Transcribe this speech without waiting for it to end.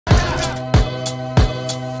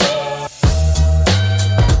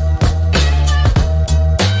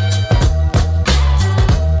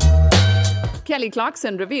Kelly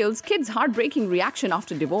Clarkson reveals kid's heartbreaking reaction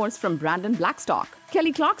after divorce from Brandon Blackstock.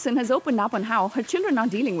 Kelly Clarkson has opened up on how her children are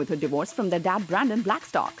dealing with her divorce from their dad, Brandon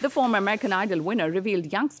Blackstock. The former American Idol winner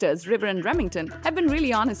revealed youngsters River and Remington have been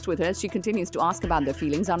really honest with her as she continues to ask about their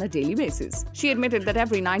feelings on a daily basis. She admitted that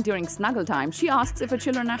every night during snuggle time, she asks if her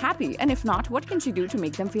children are happy, and if not, what can she do to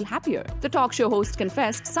make them feel happier. The talk show host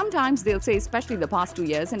confessed, "Sometimes they'll say, especially the past 2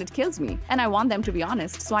 years, and it kills me. And I want them to be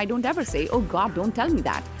honest, so I don't ever say, oh God, don't tell me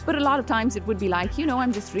that. But a lot of times it would be like,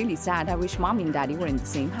 I'm just really sad. I wish mommy and daddy were in the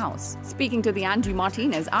same house." Speaking to the Angie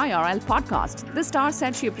Martinez IRL podcast, the star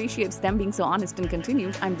said she appreciates them being so honest and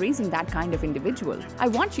continued, "I'm raising that kind of individual. I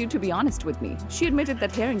want you to be honest with me." She admitted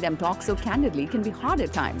that hearing them talk so candidly can be hard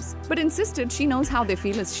at times, but insisted she knows how they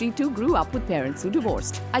feel as she too grew up with parents who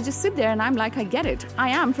divorced. "I just sit there and I'm like, I get it. I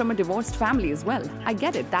am from a divorced family as well. I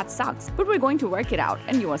get it, that sucks. But we're going to work it out,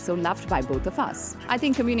 and you are so loved by both of us. I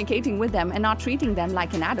think communicating with them and not treating them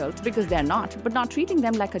like an adult, because they're not, but not treating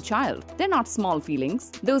them like a child. They're not small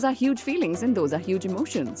feelings. Those are huge feelings and those are huge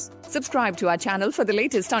emotions." Subscribe to our channel for the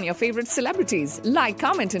latest on your favorite celebrities. Like,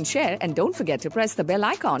 comment, and share, and don't forget to press the bell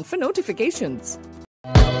icon for notifications.